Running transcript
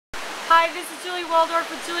Hi, this is Julie Waldorf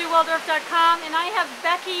with JulieWaldorf.com, and I have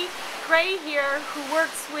Becky Grey here who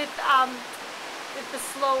works with the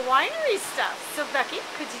SLO Winery stuff. So Becky,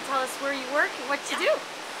 could you tell us where you work and what you do?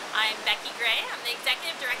 I'm Becky Grey. I'm the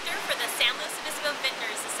Executive Director for the SLO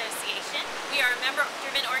Vineyards Association. We are a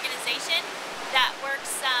member-driven organization that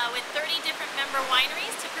works with 30 different member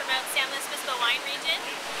wineries to promote San Luis Obispo wine region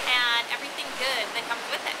and everything good that comes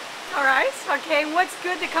with it. All right. Okay. What's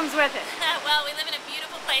good that comes with it? Well, we live in a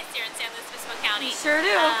beautiful place here in San Luis Obispo County. You sure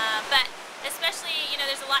do. But especially,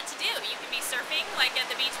 there's a lot to do. You can be surfing, like at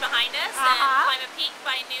the beach behind us, and climb a peak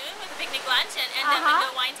by noon with a picnic lunch, and end up and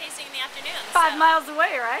go wine tasting in the afternoon. 5 miles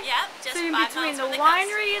away, right? Yep, just so you're 5 between miles the from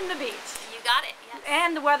winery and the beach. You got it. Yes.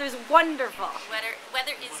 And the weather's wonderful.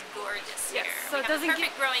 Weather is gorgeous here. So we have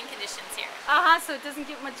perfect growing conditions here. So it doesn't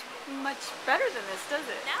get much better than this, does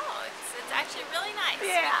it? No, it's actually really nice.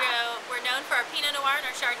 Yeah. We're known for our Pinot Noir and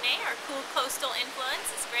our Chardonnay, our cool coastal influence.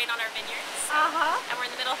 It's great on our vineyards. And we're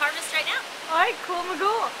in the middle of harvest right now. All right, cool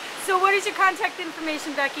magoo. So what is your contact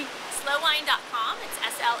information, Becky? SLOWINE.com. It's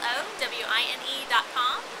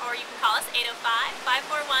SLOWINE.com, or you can call us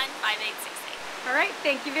 805-541-5868. All right,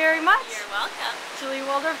 thank you very much. You're welcome. Julie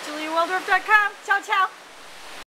Waldorf, JulieWaldorf.com. Ciao, ciao.